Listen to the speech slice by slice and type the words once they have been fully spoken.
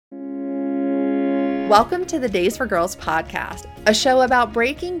Welcome to the Days for Girls podcast, a show about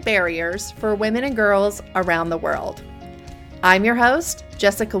breaking barriers for women and girls around the world. I'm your host,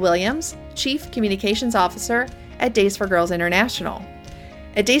 Jessica Williams, Chief Communications Officer at Days for Girls International.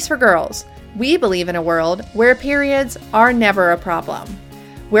 At Days for Girls, we believe in a world where periods are never a problem.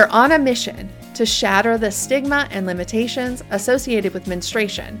 We're on a mission to shatter the stigma and limitations associated with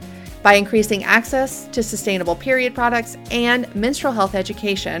menstruation by increasing access to sustainable period products and menstrual health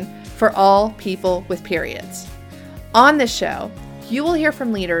education for all people with periods. On this show, you will hear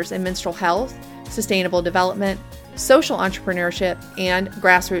from leaders in menstrual health, sustainable development, social entrepreneurship, and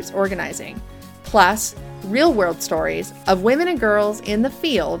grassroots organizing, plus real-world stories of women and girls in the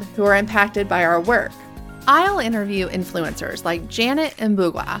field who are impacted by our work. I'll interview influencers like Janet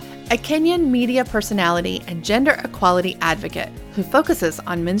Mbugua, a Kenyan media personality and gender equality advocate who focuses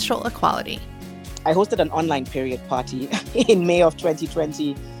on menstrual equality. I hosted an online period party in May of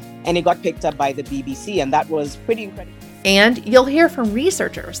 2020, and it got picked up by the BBC, and that was pretty incredible. And you'll hear from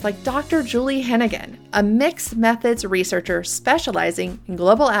researchers like Dr. Julie Hennigan, a mixed methods researcher specializing in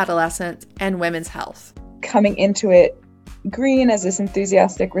global adolescence and women's health. Coming into it green as this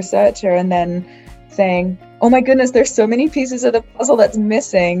enthusiastic researcher and then saying, oh my goodness, there's so many pieces of the puzzle that's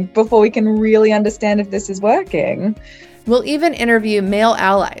missing before we can really understand if this is working. We'll even interview male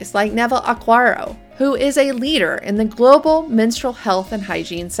allies like Neville Aquaro, who is a leader in the global menstrual health and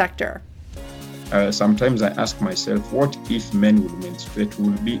hygiene sector. Sometimes I ask myself, what if men would menstruate?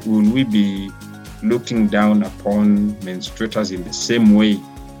 Will we be looking down upon menstruators in the same way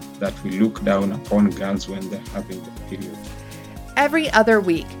that we look down upon girls when they're having the period? Every other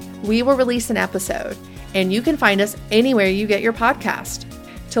week, we will release an episode, and you can find us anywhere you get your podcast.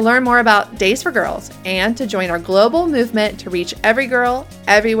 To learn more about Days for Girls and to join our global movement to reach every girl,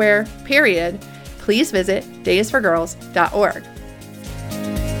 everywhere, period, please visit daysforgirls.org.